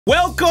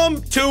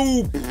Welcome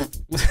to...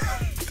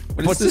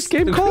 What's this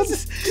game called?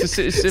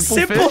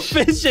 Simple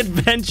Fish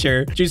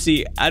Adventure.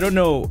 Juicy, I don't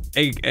know.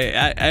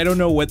 I don't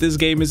know what this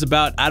game is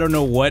about. I don't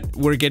know what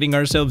we're getting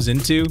ourselves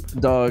into.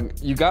 Dog,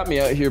 you got me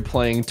out here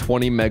playing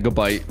 20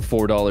 megabyte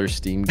 $4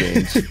 Steam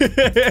games.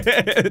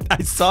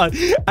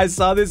 I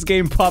saw this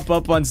game pop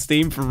up on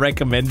Steam for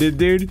recommended,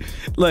 dude.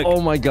 Look.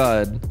 Oh my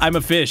god. I'm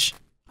a fish.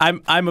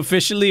 I'm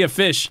officially a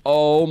fish.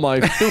 Oh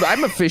my, dude,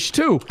 I'm a fish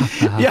too.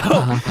 Yo,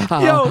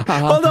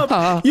 hold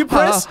up. You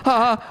press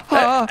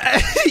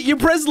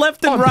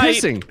left and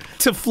right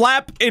to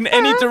flap in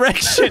any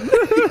direction.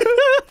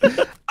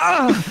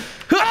 I'm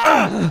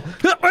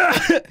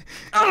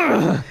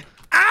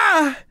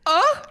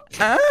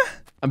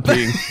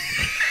peeing.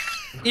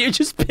 You're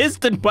just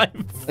pissed in my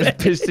face. I'm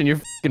pissed in your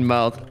fucking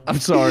mouth. I'm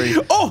sorry.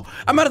 Oh,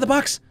 I'm out of the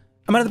box.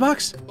 I'm out of the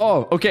box.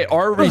 Oh, okay.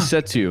 R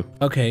resets you.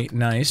 Okay,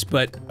 nice,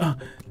 but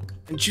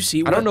did you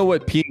see? I don't know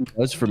what peeing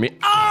does for me.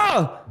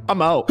 Ah!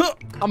 I'm out.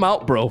 I'm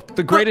out, bro.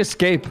 The Great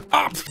Escape.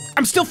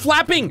 I'm still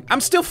flapping. I'm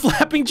still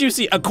flapping,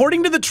 Juicy.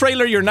 According to the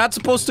trailer, you're not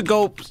supposed to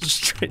go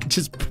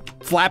just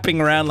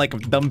flapping around like a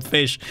dumb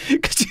fish.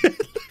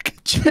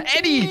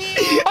 Eddie!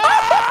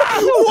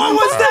 What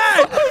was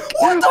that?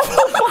 What the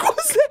fuck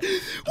was that?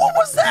 What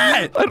was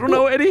that? I don't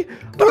know, Eddie.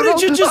 What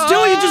did you just do?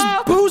 You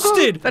just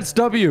boosted. That's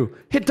W.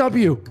 Hit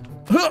W.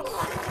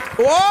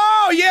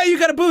 Whoa, yeah, you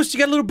got a boost. You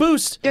got a little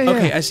boost. Yeah.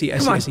 Okay, I see.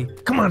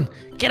 Come on.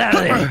 Get out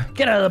of there.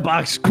 Get out of the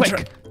box,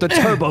 quick. The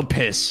turbo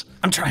piss.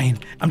 I'm trying.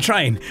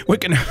 We're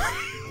gonna...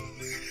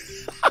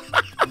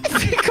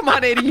 Come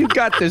on, Eddie. You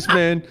got this,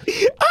 man.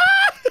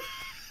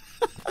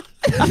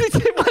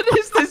 What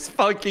is this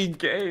fucking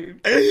game?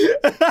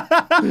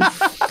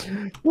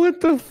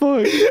 What the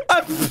fuck?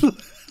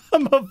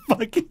 I'm a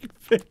fucking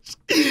fish.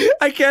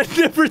 I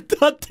never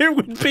thought there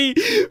would be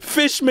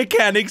fish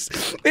mechanics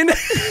in...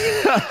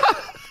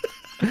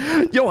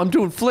 Yo, I'm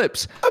doing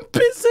flips. I'm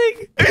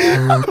pissing.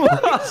 I'm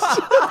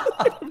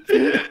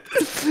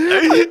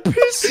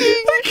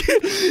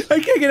pissing. I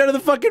can't get out of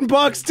the fucking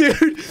box,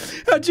 dude.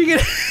 How'd you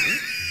get...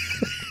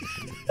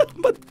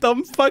 I'm a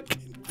dumb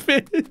fucking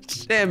fish.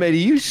 Damn, Eddie,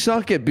 you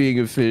suck at being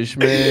a fish,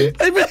 man.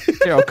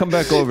 Here, I'll come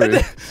back over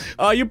here.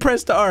 Oh, you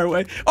pressed the R.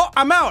 Wait. Oh,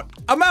 I'm out.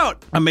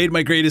 I made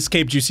my great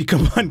escape, Juicy.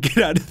 Come on, get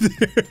out of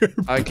there.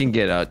 I can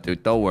get out,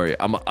 dude. Don't worry.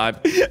 I'm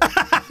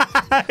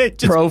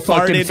pro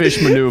fucking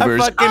fish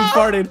maneuvers. I fucking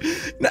farted.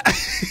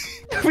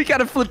 We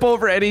gotta flip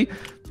over, Eddie.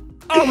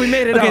 Oh, we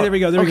made it out. Okay, there we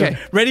go. There we go.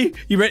 Ready?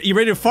 You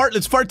ready to fart?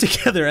 Let's fart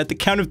together at the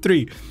count of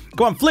 3.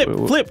 Go on, flip.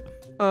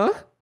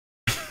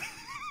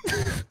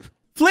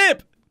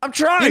 Flip. I'm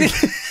trying.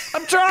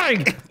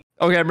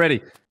 Okay, I'm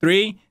ready.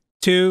 3,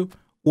 2,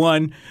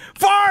 1.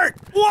 Fart!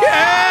 Whoa!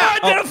 Yeah!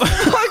 I did a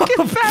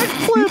fucking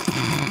backflip.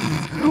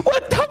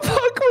 What the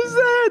fuck was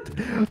that?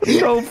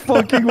 No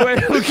fucking way.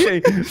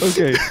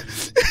 Okay.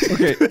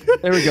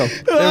 There we go.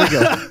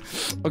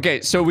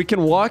 Okay, so we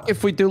can walk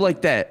if we do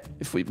like that.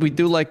 If we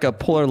do like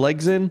pull our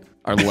legs in.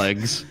 Our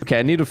legs. Okay,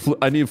 I need to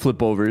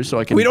flip over so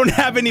I can. We don't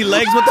have any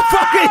legs. What the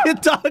fuck are you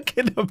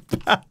talking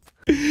about?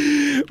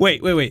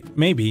 Wait.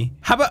 Maybe.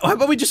 How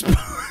about we just...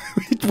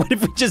 What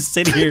if we just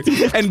sit here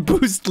and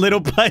boost little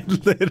by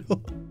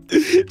little?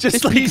 Just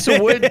this like piece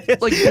of wood,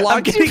 like blocks.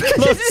 I'm getting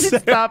closer.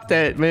 Stop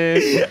that,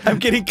 man. I'm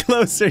getting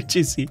closer,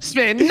 Juicy.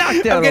 Man,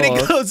 knock that I'm getting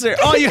closer.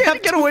 Oh, you have to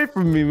get away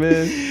from me,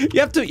 man. You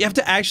have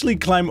to actually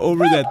climb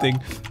over that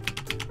thing.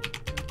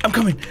 I'm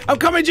coming,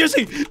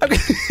 Juicy. I'm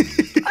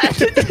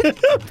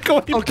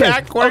going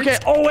backwards. Okay.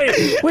 Oh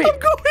wait. I'm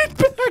going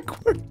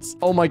backwards.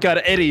 Oh my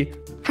god, Eddie.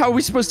 How are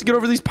we supposed to get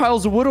over these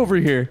piles of wood over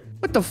here?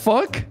 What the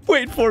fuck?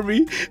 Wait for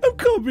me. I'm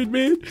coming,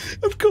 man.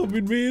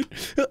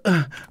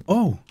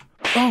 Oh,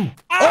 I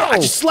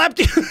just slapped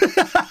you.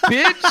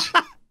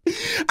 Bitch.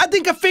 I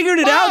think I figured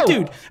it out,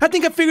 dude. I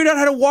think I figured out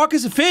how to walk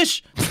as a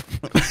fish.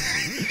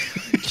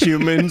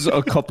 Humans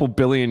a couple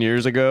billion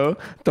years ago.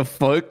 The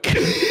fuck?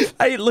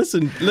 Hey,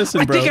 listen, bro. I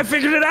think I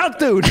figured it out,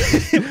 dude.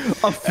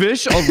 A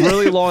fish a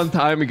really long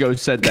time ago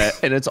said that,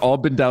 and it's all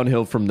been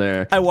downhill from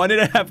there. I wanted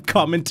to have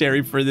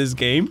commentary for this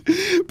game,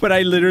 but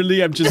I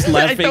literally am just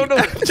laughing. I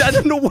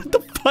don't know what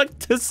the fuck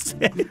to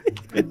say.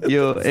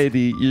 Yo,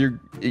 Eddie,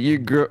 your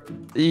girl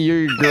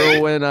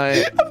when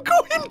I... I'm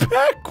going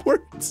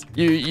backwards.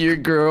 Your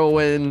girl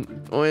when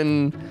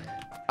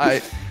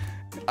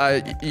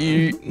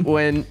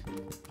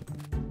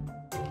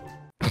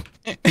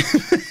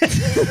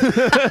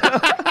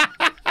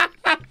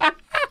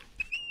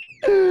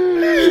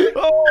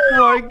oh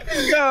my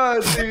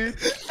god, dude.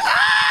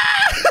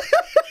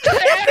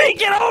 Eddie,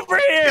 get over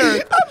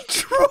here! I'm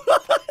trying.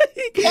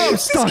 Oh, I'm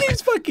stuck. This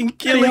game's fucking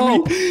killing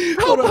me.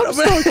 Help, I'm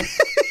stuck.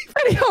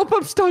 Eddie, help,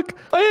 I'm stuck.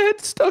 I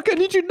ain't stuck. I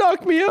need you to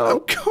knock me out.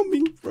 I'm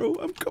coming, bro.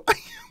 I'm going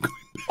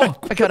Oh,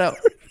 I got out.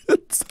 I'm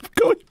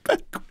going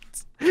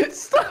backwards.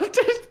 Stop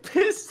just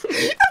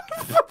pissing.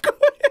 I'm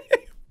going.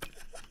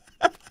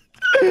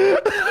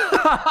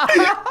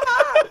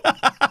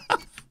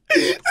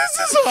 This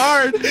is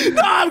hard.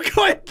 No, I'm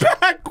going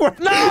backwards.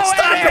 No,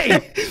 stop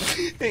Eddie.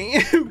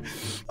 it.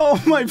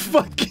 Oh my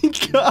fucking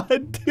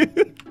god,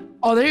 dude.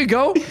 Oh, there you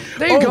go.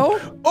 There you go.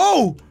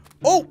 Oh,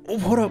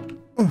 hold up.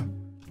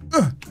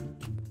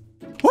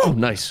 Oh,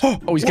 nice.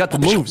 Oh, he's got the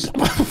moves.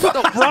 No,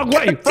 wrong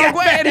way. Wrong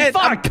way, Eddie. I'm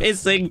Fuck.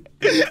 pissing.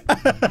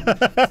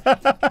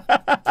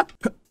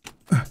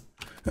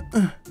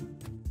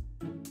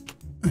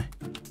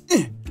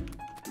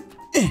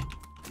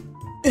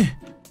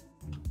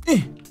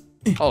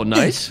 Oh,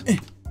 nice.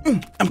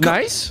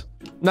 Nice.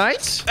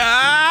 Nice.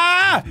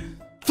 Ah!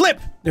 Flip.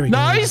 There we go.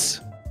 Nice.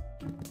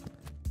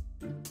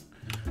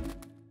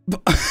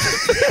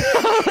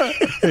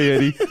 Hey,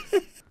 Eddie.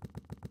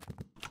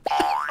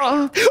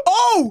 Oh!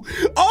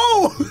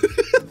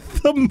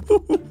 The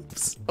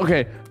moves.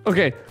 Okay.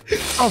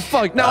 Oh,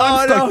 fuck. Now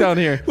I'm stuck down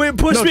here. Wait,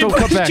 push me. Don't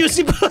come back.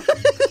 Juicy.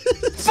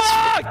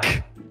 Fuck!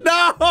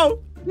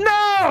 No!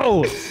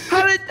 No!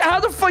 How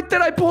the fuck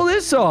did I pull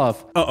this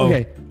off? Uh-oh.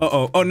 Okay.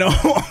 Uh-oh. Oh, no.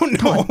 Oh,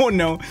 no. Oh,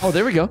 no. Oh,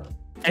 there we go.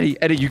 Eddie,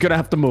 you're gonna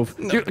have to move.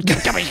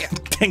 Come here.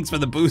 Thanks for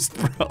the boost,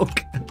 bro.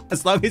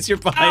 As long as you're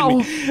behind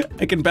me,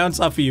 I can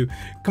bounce off of you.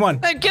 Come on.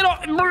 Hey, get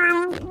off.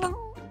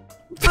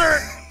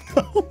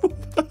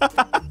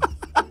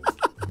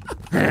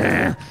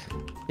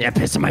 Yeah,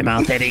 piss in my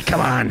mouth, Eddie. Come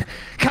on.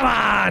 Come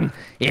on.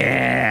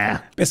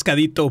 Yeah.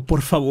 Pescadito,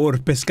 por favor.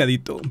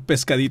 Pescadito.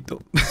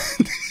 Pescadito.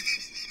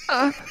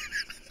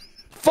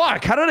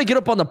 Fuck. How did I get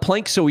up on the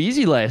plank so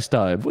easy last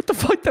time? What the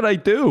fuck did I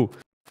do?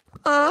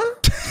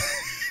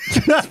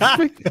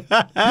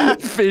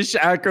 Fish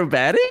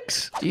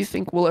acrobatics? Do you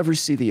think we'll ever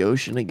see the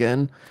ocean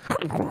again?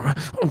 Oh!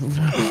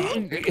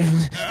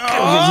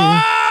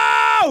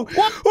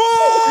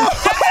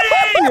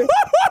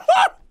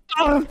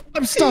 Oh,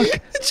 I'm stuck.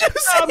 Juicy,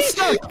 I'm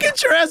stuck.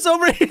 Get your ass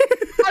over here.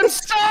 I'm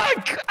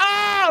stuck.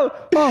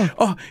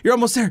 Oh, you're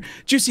almost there.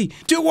 Juicy,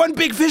 do one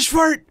big fish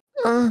fart.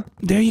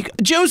 There you go.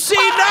 Juicy,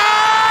 no!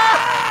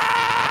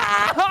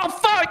 Oh,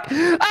 fuck.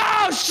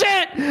 Oh,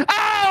 shit.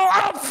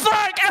 Oh,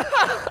 fuck.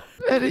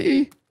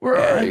 Eddie, where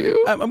are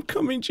you? I'm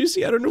coming,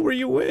 Juicy. I don't know where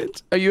you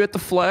went. Are you at the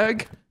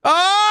flag?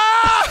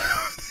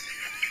 Ah!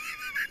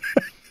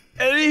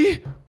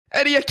 Eddie,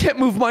 I can't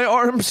move my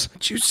arms.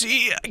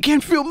 Juicy, I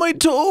can't feel my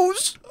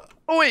toes.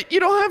 Oh, wait,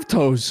 you don't have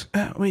toes.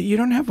 Wait, you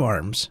don't have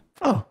arms.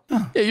 Oh,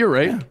 yeah, you're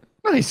right. Yeah.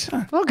 Nice.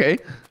 Okay.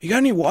 You got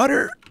any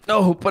water?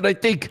 No, but I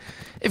think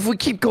if we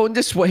keep going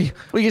this way,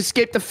 we can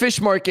escape the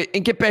fish market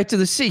and get back to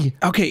the sea.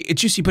 Okay,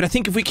 Juicy, but I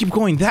think if we keep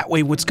going that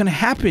way, what's going to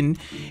happen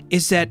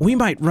is that we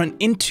might run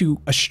into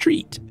a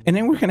street, and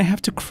then we're going to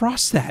have to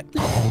cross that.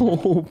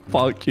 Oh,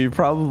 fuck, you're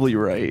probably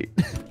right.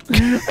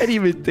 I didn't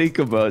even think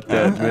about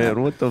that,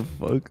 man. What the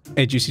fuck?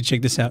 Hey, Juicy,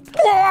 check this out.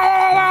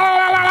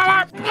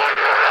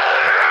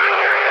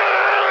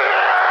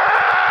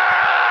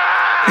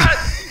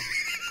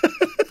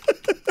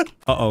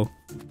 Uh-oh.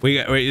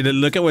 Wait,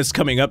 look at what's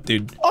coming up,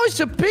 dude. Oh, it's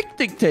a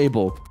picnic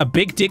table. A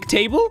big dick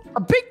table?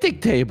 A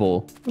picnic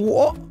table.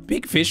 What?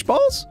 Big fish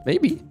balls?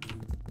 Maybe.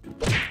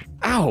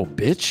 Ow,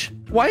 bitch.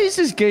 Why is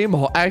this game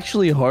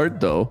actually hard,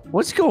 though?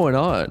 What's going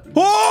on?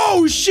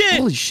 Oh, shit!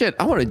 Holy shit,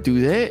 I want to do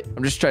that.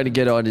 I'm just trying to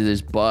get onto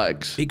this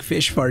box. Big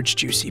fish farts,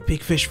 Juicy.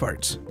 Big fish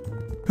farts.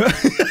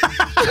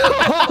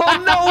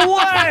 Oh, no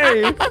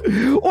way!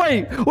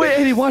 Wait,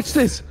 Eddie, watch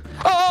this.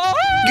 Oh!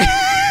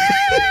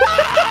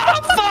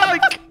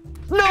 Fuck!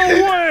 No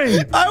way!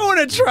 I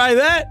want to try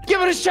that.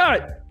 Give it a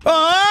shot.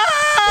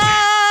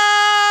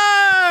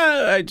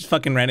 I just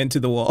fucking ran into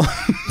the wall.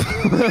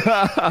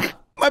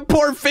 My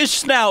poor fish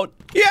snout.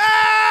 Yeah!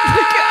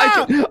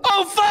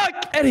 Oh,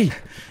 fuck! Eddie!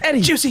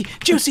 Juicy!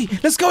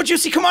 Let's go,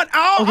 Juicy! Come on!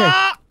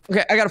 Ow!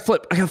 Okay, I gotta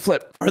flip.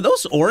 Are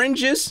those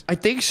oranges? I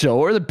think so.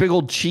 Or the big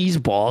old cheese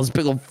balls.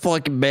 Big old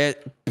fucking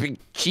big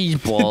cheese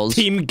balls.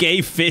 Team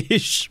gay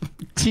fish.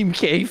 Team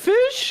gay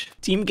fish?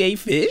 Team gay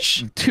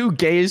fish? Two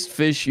gayest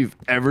fish you've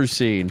ever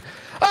seen.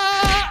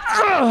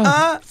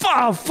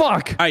 Oh,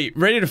 fuck. Are you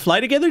ready to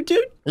fly together,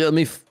 dude? Yeah,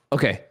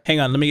 okay.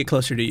 Hang on, let me get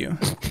closer to you.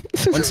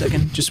 1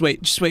 second. Just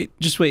wait.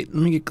 Let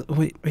me get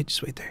wait,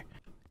 just wait there.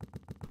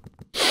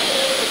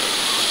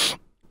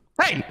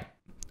 Hey!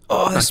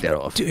 Oh, that's that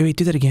off. Wait,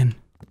 do that again.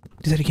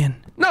 Do that again.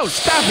 No,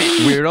 stop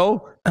it,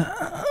 weirdo.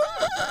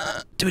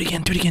 Do it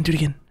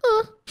again.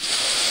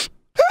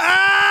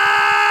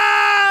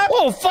 Ah!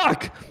 Oh,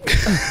 fuck!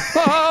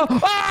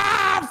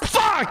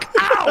 Fuck!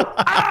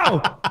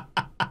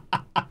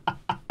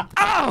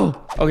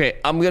 Ow! Okay,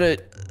 I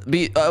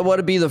want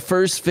to be the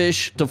first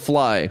fish to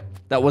fly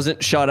that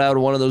wasn't shot out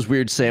of one of those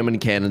weird salmon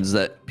cannons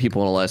that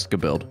people in Alaska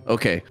build.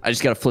 Okay, I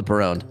just gotta flip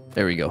around.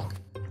 There we go.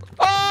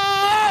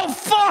 Oh,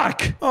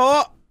 fuck!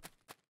 Oh!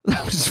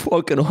 That was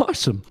fucking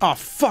awesome. Oh,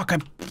 fuck.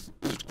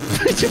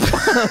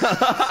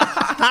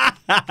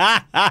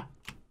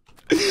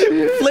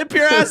 Flip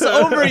your ass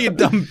over, you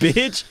dumb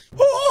bitch.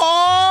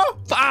 Oh!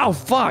 Ow,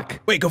 fuck.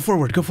 Wait, go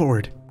forward.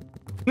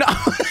 No,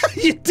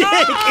 you dick.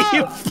 Ah!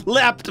 You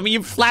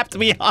flapped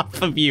me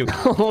off of you.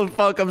 Oh,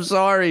 fuck, I'm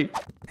sorry.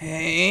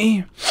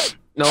 Hey.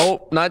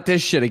 Nope, not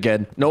this shit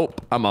again.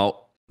 Nope, I'm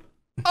out.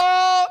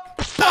 Oh!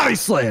 Body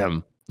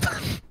slam.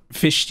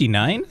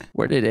 59?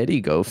 Where did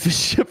Eddie go?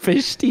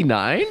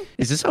 59?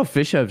 Is this how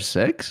fish have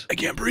sex? I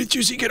can't breathe,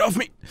 Juicy. Get off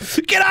me.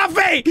 Get off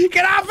me!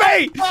 Get off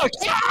me!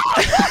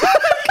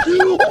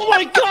 Oh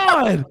my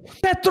god!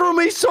 That threw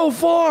me so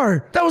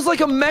far! That was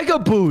like a mega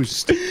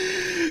boost!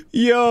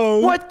 Yo.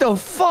 What the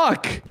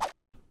fuck?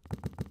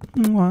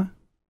 Mwah.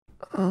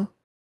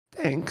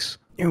 Thanks.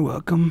 You're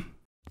welcome.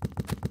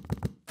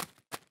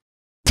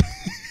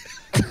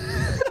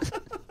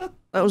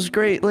 That was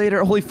great.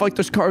 Later. Holy fuck,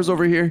 there's cars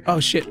over here. Oh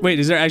shit. Wait,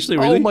 is there actually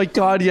really? Oh my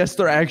god, yes,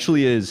 there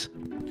actually is.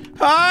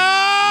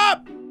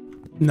 Ah!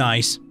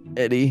 Nice.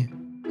 Eddie.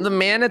 The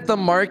man at the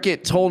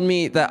market told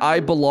me that I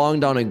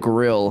belonged on a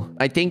grill.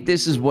 I think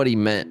this is what he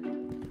meant.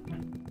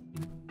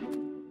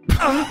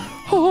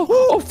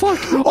 Oh fuck!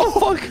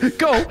 Oh fuck!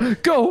 Go!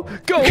 Go!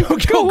 Go! Go!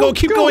 Keep going!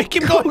 Keep going!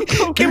 Keep going!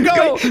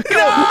 Go!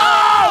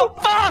 No!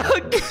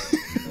 Fuck!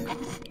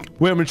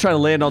 Wait, I'm gonna try to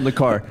land on the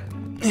car.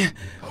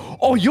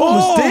 Oh, you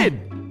almost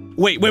did!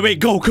 Wait!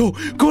 Go!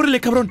 Córrele,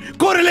 cabrón!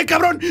 Córrele,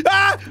 cabrón!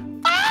 Ah!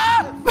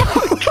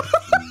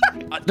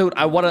 Dude,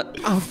 I wanna...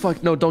 Oh,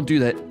 fuck. No, don't do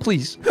that.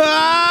 Please.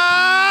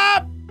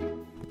 Ah!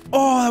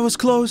 Oh, that was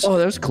close. Oh,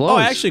 that was close. Oh,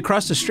 I actually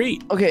crossed the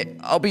street. Okay,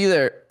 I'll be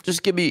there.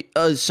 Just give me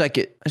a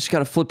second. I just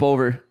gotta flip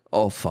over.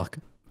 Oh, fuck.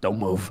 Don't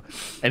move.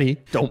 Eddie,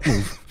 don't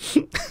move.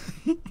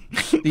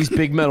 These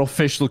big metal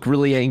fish look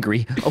really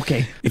angry.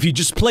 Okay. If you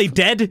just play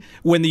dead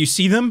when you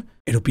see them,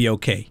 it'll be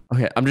okay.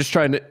 Okay, I'm just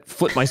trying to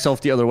flip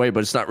myself the other way, but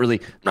it's not really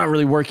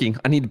working.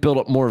 I need to build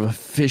up more of a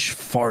fish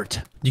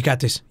fart. You got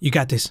this. You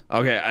got this.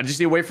 Okay, I just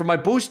need to wait for my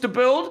boost to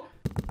build.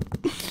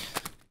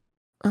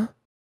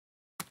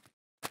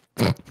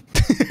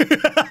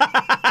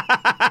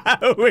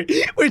 Wait.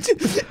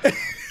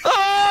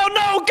 Oh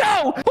no,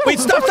 go! Wait,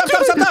 stop!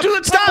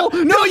 Stop!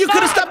 No, you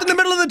could have stopped in the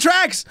middle of the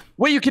tracks.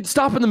 Wait, you could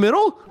stop in the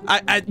middle?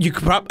 You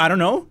could I don't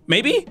know.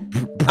 Maybe.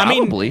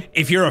 Probably. I mean,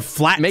 if you're a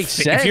flat, Makes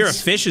sense. If you're a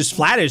fish as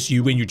flat as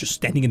you, and you're just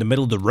standing in the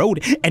middle of the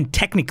road, and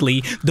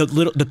technically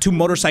the two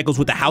motorcycles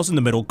with the house in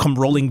the middle come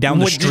rolling down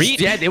the street.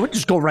 Yeah, they would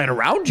just go right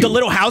around you. The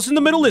little house in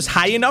the middle is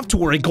high enough to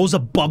where it goes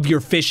above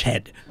your fish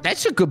head.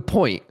 That's a good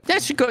point.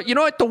 That's a good. You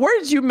know what? The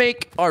words you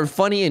make are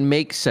funny and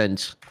make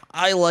sense.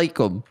 I like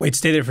them. Wait,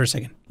 stay there for a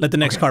second. Let the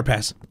next car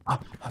pass.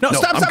 No,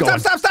 stop!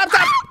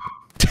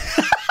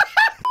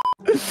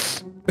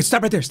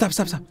 Stop right there. Stop.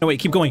 No, wait,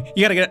 keep going.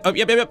 You gotta get up.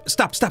 Yep.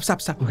 Stop.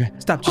 Okay.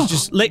 Stop.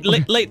 Just lay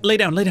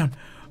down.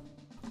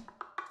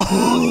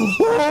 Oh,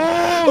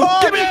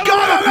 Give me go!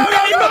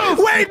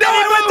 Wait, no,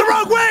 I went the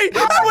wrong way!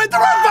 I went the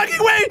wrong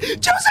fucking way!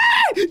 Jose!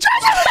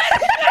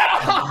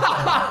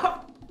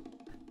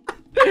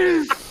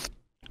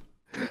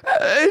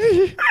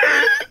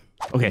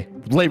 Okay,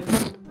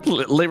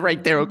 lay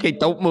right there. Okay,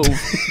 don't move.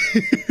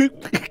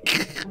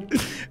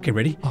 Okay,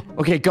 ready?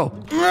 Okay, go.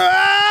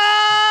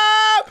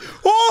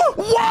 Oh,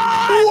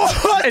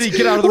 what? Eddie,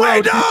 get out of the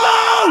road.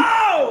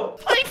 No!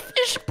 My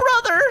fish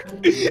brother.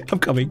 I'm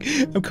coming.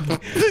 Okay.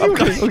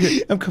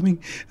 I'm coming.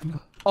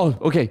 Oh,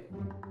 okay.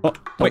 Oh,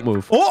 Don't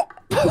move.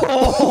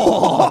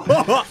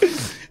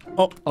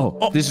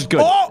 Oh, this is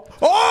good.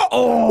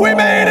 We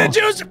made it,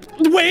 Juice.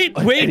 Wait.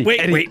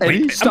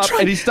 Eddie, stop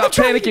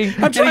panicking.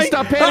 Eddie,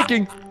 stop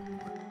panicking.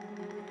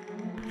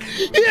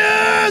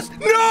 Yes!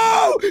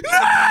 No!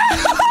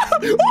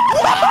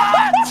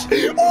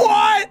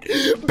 What?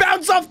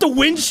 Bounce off the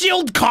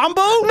windshield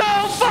combo?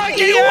 No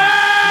fucking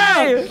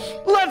way!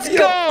 Let's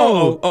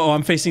go! Oh,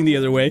 I'm facing the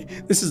other way.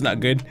 This is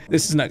not good.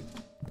 This is not...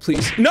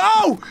 Please.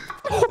 No!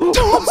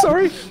 I'm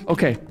sorry.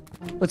 Okay.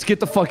 Let's get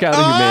the fuck out of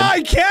here, man.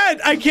 I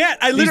can't.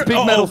 I literally... These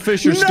big metal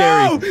fish are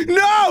scary.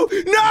 No!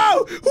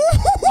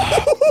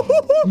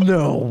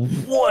 No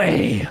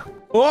way.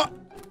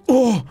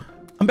 Oh,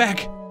 I'm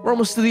back. We're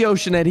almost to the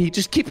ocean, Eddie.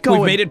 Just keep going.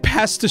 We made it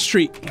past the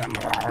street. The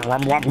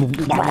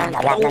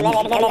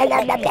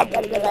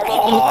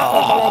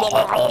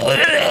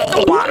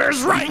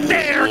water's right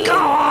there.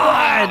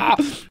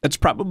 God. That's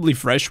probably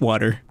fresh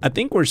water. I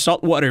think we're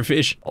saltwater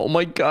fish. Oh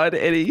my God,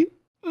 Eddie.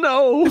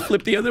 No.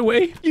 Flip the other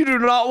way. You do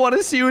not want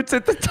to see what's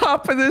at the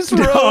top of this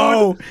road.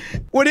 No.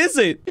 What is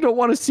it? You don't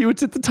want to see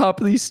what's at the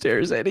top of these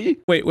stairs, Eddie.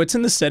 Wait, what's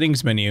in the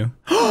settings menu?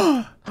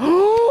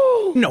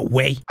 No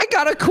way. I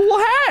got a cool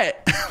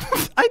hat.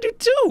 I do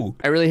too.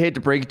 I really hate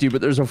to break it to you,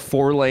 but there's a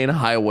 4-lane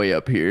highway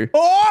up here.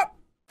 Oh!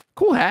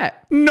 Cool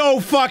hat. No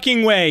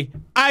fucking way.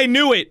 I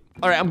knew it.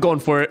 All right, I'm going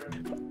for it.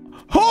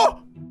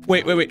 Oh!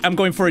 Wait. I'm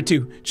going for it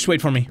too. Just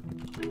wait for me.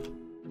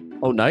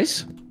 Oh,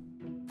 nice.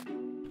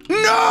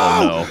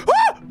 No! Oh,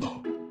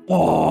 no.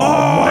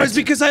 Oh, it's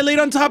because I laid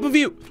on top of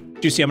you.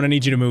 Juicy, I'm gonna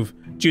need you to move.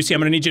 Juicy,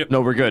 I'm gonna need you to...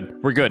 No, we're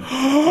good. We're good.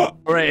 All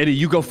right, Eddie,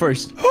 you go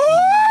first.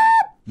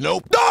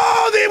 Nope.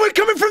 No, they were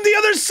coming from the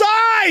other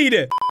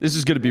side. This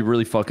is gonna be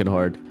really fucking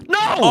hard. No!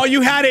 Oh, you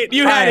had it.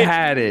 You had it. I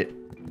had it.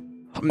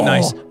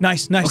 Nice.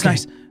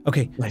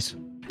 Okay. Nice.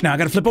 Now I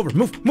gotta flip over.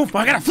 Move.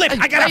 I gotta flip.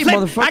 I gotta Hey, flip.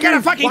 motherfucker. I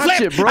gotta fucking Watch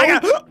flip. it, bro. I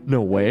gotta...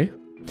 No way.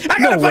 I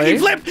gotta fucking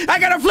flip. I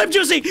gotta flip,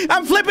 Juicy.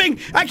 I'm flipping.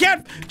 I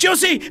can't.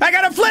 Juicy, I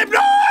gotta flip. No!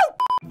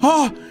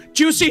 Oh,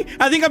 Juicy,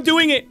 I think I'm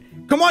doing it.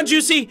 Come on,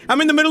 Juicy. I'm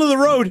in the middle of the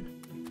road.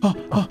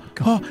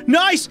 Oh,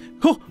 nice.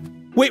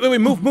 Wait,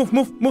 move.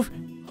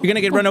 You're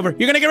gonna get run over.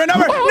 You're gonna get run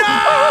over. No!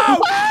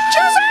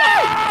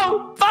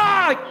 Oh,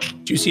 fuck!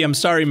 Juicy, I'm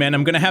sorry, man.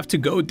 I'm gonna have to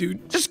go,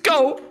 dude. Just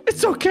go.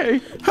 It's okay.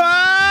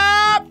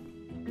 Ah!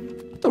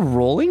 The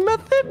rolling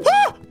method?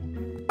 Ah!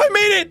 I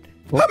made it!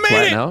 I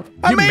made it! Out.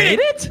 I You made it!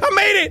 it? I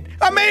made it!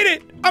 I made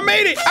it! I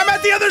made it! I'm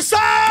at the other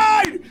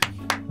side!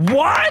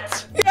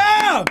 What?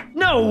 Yeah!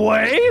 No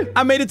way!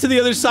 I made it to the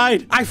other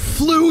side. I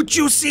flew,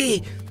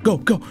 Juicy!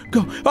 Go!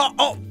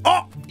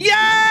 Oh!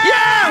 Yeah!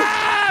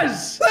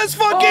 Yes! Let's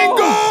fucking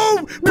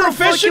go!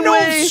 Professional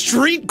fucking way.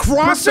 street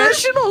crossers?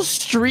 Professional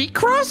street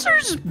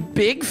crossers?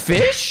 Big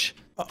fish?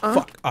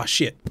 Fuck. Oh,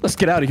 shit. Let's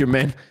get out of here,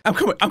 man. I'm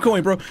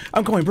going, bro.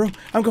 I'm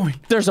going.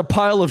 There's a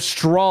pile of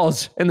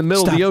straws in the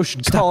middle of the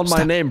ocean calling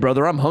my name,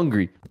 brother. I'm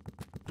hungry.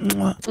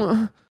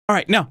 All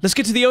right, now, let's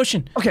get to the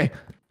ocean. Okay.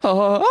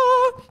 I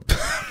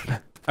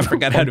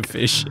forgot how to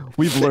fish.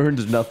 We've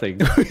learned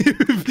nothing.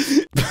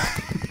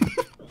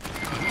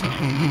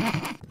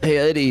 Hey,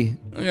 Eddie.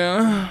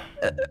 Yeah?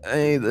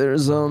 Hey,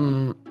 there's,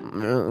 someone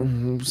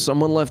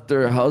left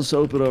their house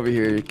open over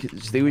here. You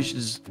think we should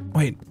just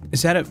Wait,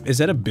 is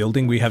that a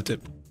building we have to...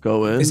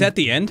 go in? Is that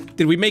the end?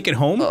 Did we make it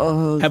home?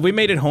 Have we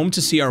made it home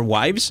to see our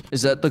wives?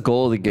 Is that the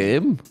goal of the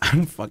game? I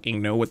don't fucking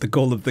know what the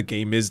goal of the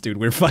game is, dude.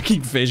 We're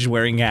fucking fish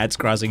wearing hats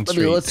crossing I mean,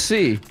 streets. let's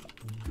see.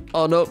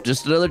 Oh, nope,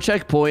 just another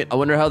checkpoint. I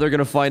wonder how they're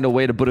gonna find a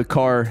way to put a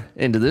car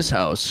into this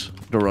house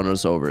to run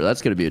us over.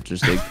 That's gonna be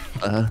interesting.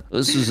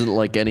 This isn't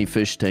like any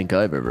fish tank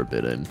I've ever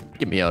been in.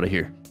 Get me out of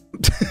here.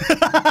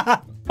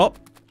 Oh.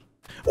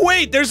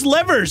 Wait, there's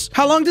levers.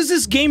 How long does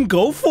this game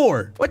go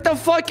for? What the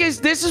fuck is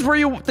this?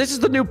 This is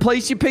the new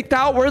place you picked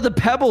out? Where are the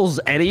pebbles,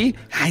 Eddie?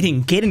 I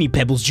didn't get any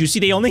pebbles, Juicy.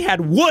 They only had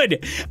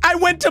wood. I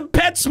went to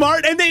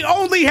PetSmart and they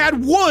only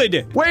had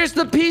wood. Where's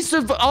the piece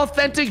of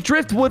authentic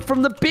driftwood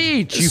from the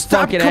beach? You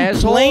Stop fucking asshole.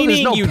 There's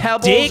complaining, no you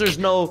pebbles. dick.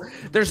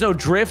 There's no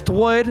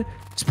driftwood.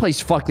 This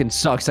place fucking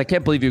sucks. I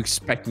can't believe you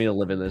expect me to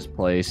live in this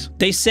place.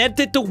 They said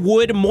that the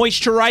wood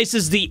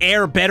moisturizes the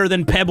air better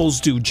than pebbles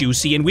do,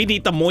 Juicy, and we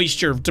need the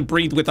moisture to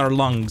breathe with our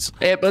lungs.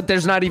 But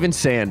there's not even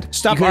sand.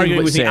 Stop You can't arguing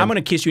even with put me. sand. I'm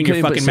gonna kiss you in You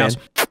your can't fucking even mouth.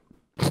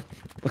 put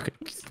Okay.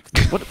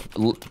 What?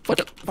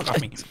 Fuck off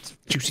me.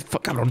 Juicy,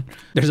 fuck on.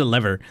 There's a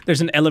lever.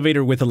 There's an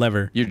elevator with a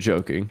lever. You're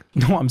joking.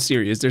 No, I'm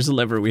serious. There's a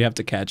lever. We have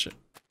to catch it.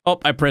 Oh,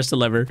 I pressed the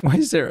lever. Why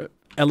is there an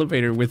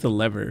elevator with a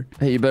lever?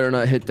 Hey, you better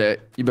not hit that.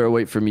 You better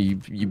wait for me,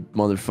 you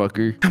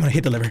motherfucker. I'm gonna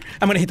hit the lever.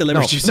 I'm gonna hit the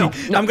lever, Juicy.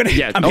 I'm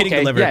hitting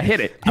the lever. Yeah, hit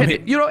it. Hit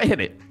it. You know what?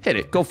 Hit it. Hit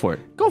it. Go for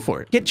it. Go for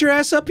it. Get your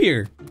ass up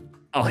here.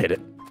 I'll hit it.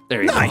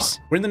 There you go. Nice.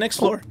 We're in the next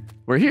floor.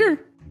 We're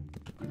here.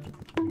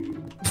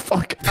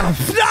 Fuck.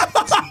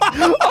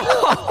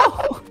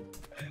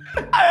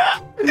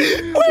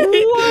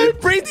 Wait,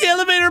 bring the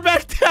elevator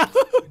back down.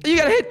 You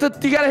gotta hit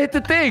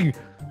the thing.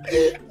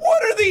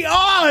 What are the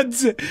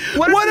odds?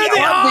 What are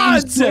the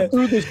odds odds? that you slip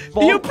through this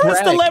You press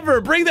the crack?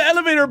 lever, bring the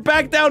elevator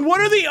back down.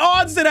 What are the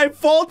odds that I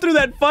fall through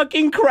that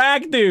fucking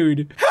crack,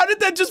 dude? How did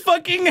that just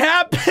fucking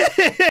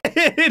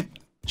happen?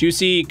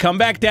 Juicy, come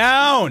back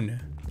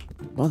down.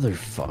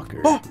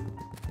 Motherfucker. Oh.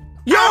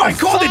 Yo, I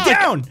called it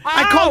down.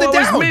 I called it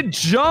down. was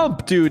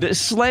mid-jump, dude. It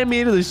slammed me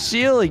into the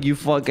ceiling, you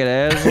fucking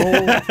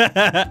asshole.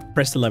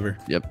 Press the lever.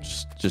 Yep,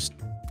 just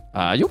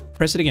you.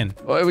 Press it again.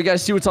 Oh, we gotta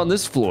see what's on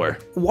this floor.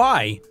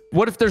 Why?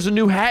 What if there's a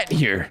new hat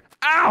here?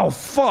 Ow,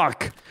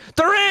 fuck.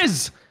 There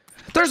is!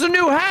 There's a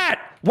new hat!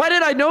 Why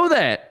did I know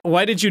that?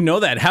 Why did you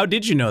know that? How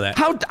did you know that?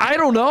 How? I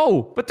don't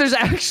know. But there's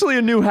actually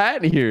a new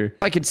hat in here.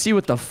 I can see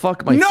what the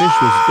fuck my fish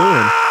was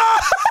doing.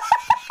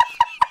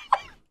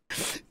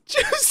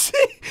 Juicy!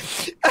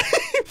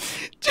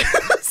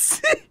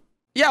 Juicy!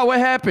 Yeah, what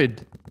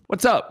happened?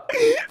 What's up?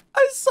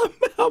 I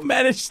somehow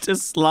managed to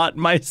slot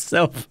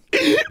myself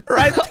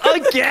right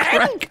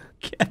Again?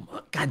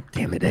 God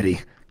damn it,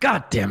 Eddie.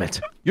 God damn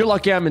it. You're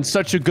lucky I'm in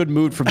such a good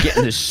mood from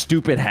getting this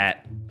stupid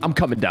hat. I'm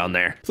coming down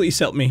there. Please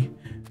help me.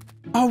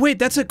 Oh, wait,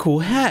 that's a cool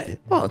hat.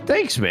 Oh,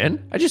 thanks,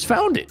 man. I just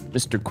found it,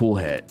 Mr. Cool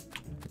Hat.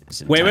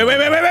 Wait. No!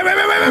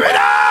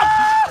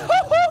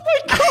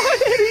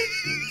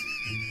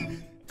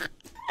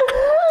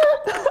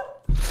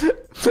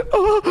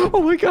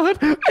 Oh my god,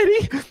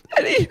 Eddie. Oh my god,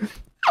 Eddie.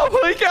 Oh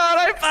my god,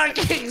 I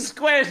fucking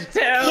squished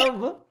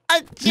him.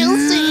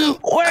 Juicy.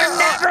 We're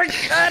never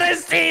gonna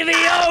see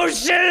the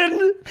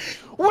ocean.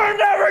 We're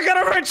never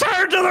gonna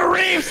return to the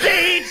reefs to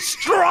eat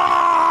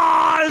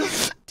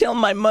straws. Tell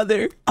my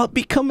mother I'll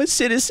become a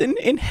citizen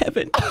in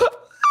heaven.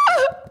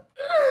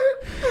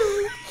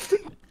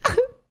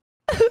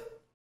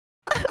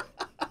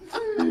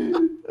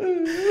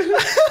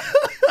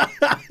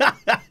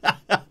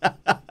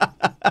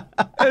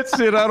 That's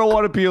it. I don't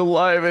want to be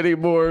alive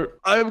anymore.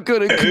 I'm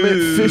gonna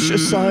commit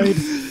fish-icide.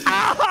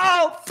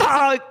 Ow!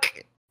 Fuck!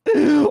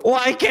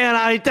 Why can't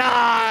I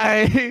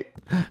die?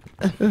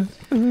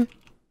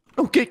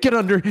 Okay, get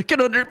under.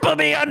 Put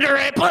me under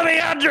it.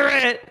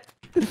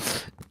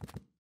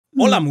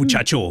 Hola,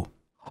 muchacho.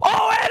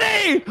 Oh,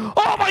 Eddie!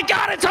 Oh my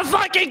god, it's a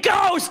fucking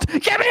ghost!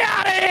 Get me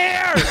out of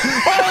here!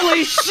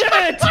 Holy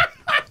shit!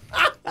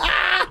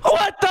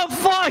 What the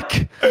fuck?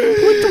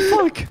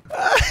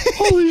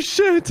 Holy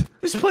shit!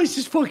 This this place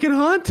is fucking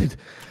haunted.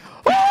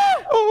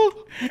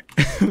 Oh.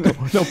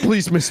 No,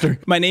 please, mister.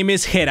 My name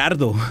is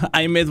Gerardo.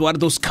 I'm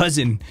Eduardo's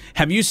cousin.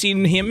 Have you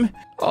seen him?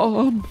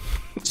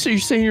 So you're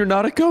saying you're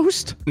not a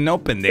ghost? No,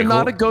 pendejo. You're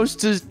not a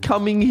ghost is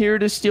coming here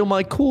to steal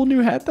my cool new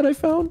hat that I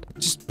found?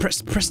 Just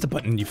press the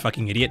button, you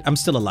fucking idiot. I'm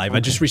still alive. Okay. I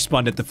just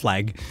respawned at the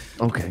flag.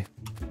 Okay.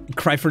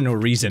 Cry for no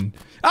reason.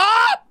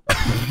 Ah!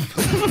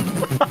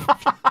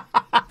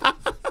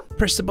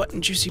 Press the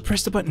button, Juicy.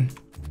 Press the button.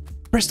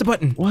 Press the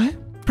button. What?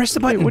 Press the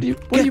button. Wait, what do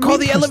you call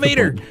mean the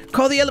elevator.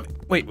 Call the elevator.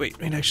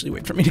 Wait, actually,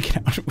 wait for me to get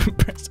out.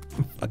 Press.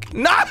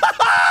 Fucking. No!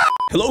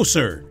 Hello,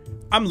 sir.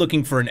 I'm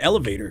looking for an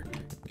elevator.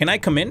 Can I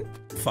come in?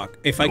 Fuck.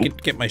 If I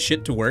could get my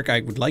shit to work,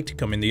 I would like to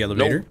come in the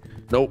elevator.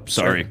 Nope.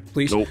 Sorry.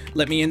 Please. Nope.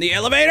 Let me in the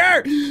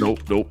elevator. Nope.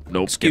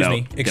 Excuse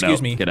me.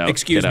 Excuse me. Get out.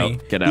 Excuse me.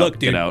 Get out. Look,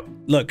 dude. Get out.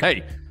 Look.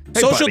 Hey,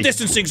 social buddy.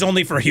 distancing's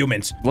only for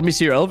humans. Let me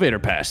see your elevator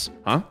pass.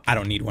 Huh? I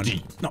don't need one.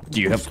 No.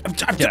 Do you have?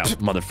 Get out,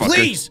 motherfucker.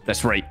 Please.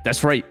 That's right.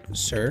 That's right.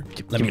 Sir,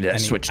 Give me that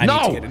switch. I need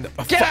No. to get in the-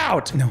 Get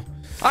out. No.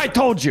 I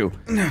told you.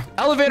 No.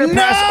 Elevator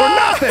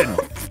pass or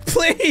nothing.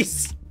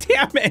 Please.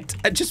 Damn it.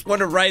 I just want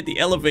to ride the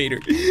elevator.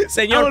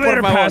 Señor,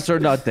 Elevator por favor. pass or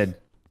nothing.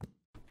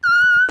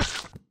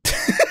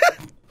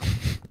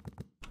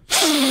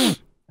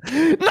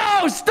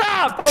 No,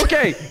 stop!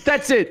 Okay,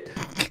 that's it.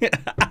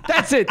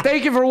 That's it.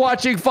 Thank you for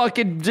watching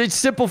fucking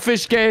Simple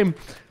Fish Game.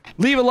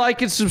 Leave a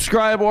like and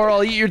subscribe or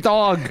I'll eat your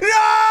dog.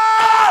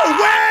 No!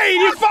 Wait!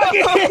 You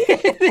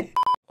fucking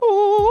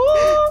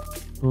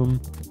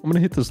I'm gonna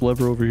hit this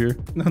lever over here.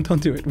 No,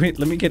 don't do it. Wait,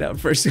 let me get out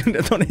first.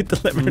 Don't hit the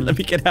lever. Let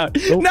me get out.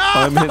 Nope, No!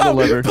 I'm hitting the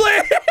lever.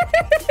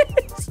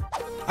 Please!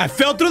 I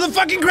fell through the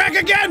fucking crack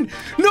again!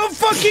 No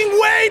fucking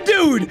way,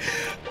 dude!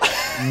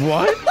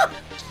 What?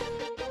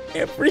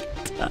 Every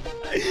time.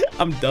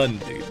 I'm done,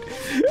 dude.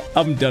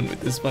 I'm done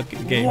with this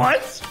fucking game.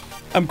 What?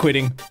 I'm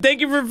quitting. Thank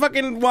you for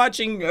fucking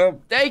watching.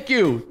 Thank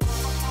you.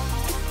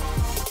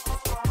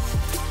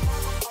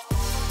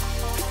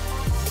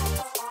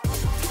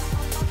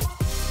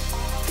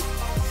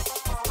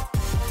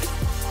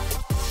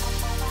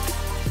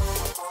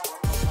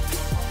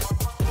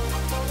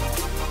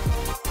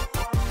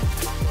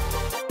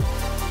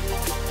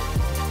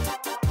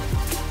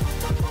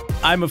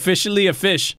 I'm officially a fish.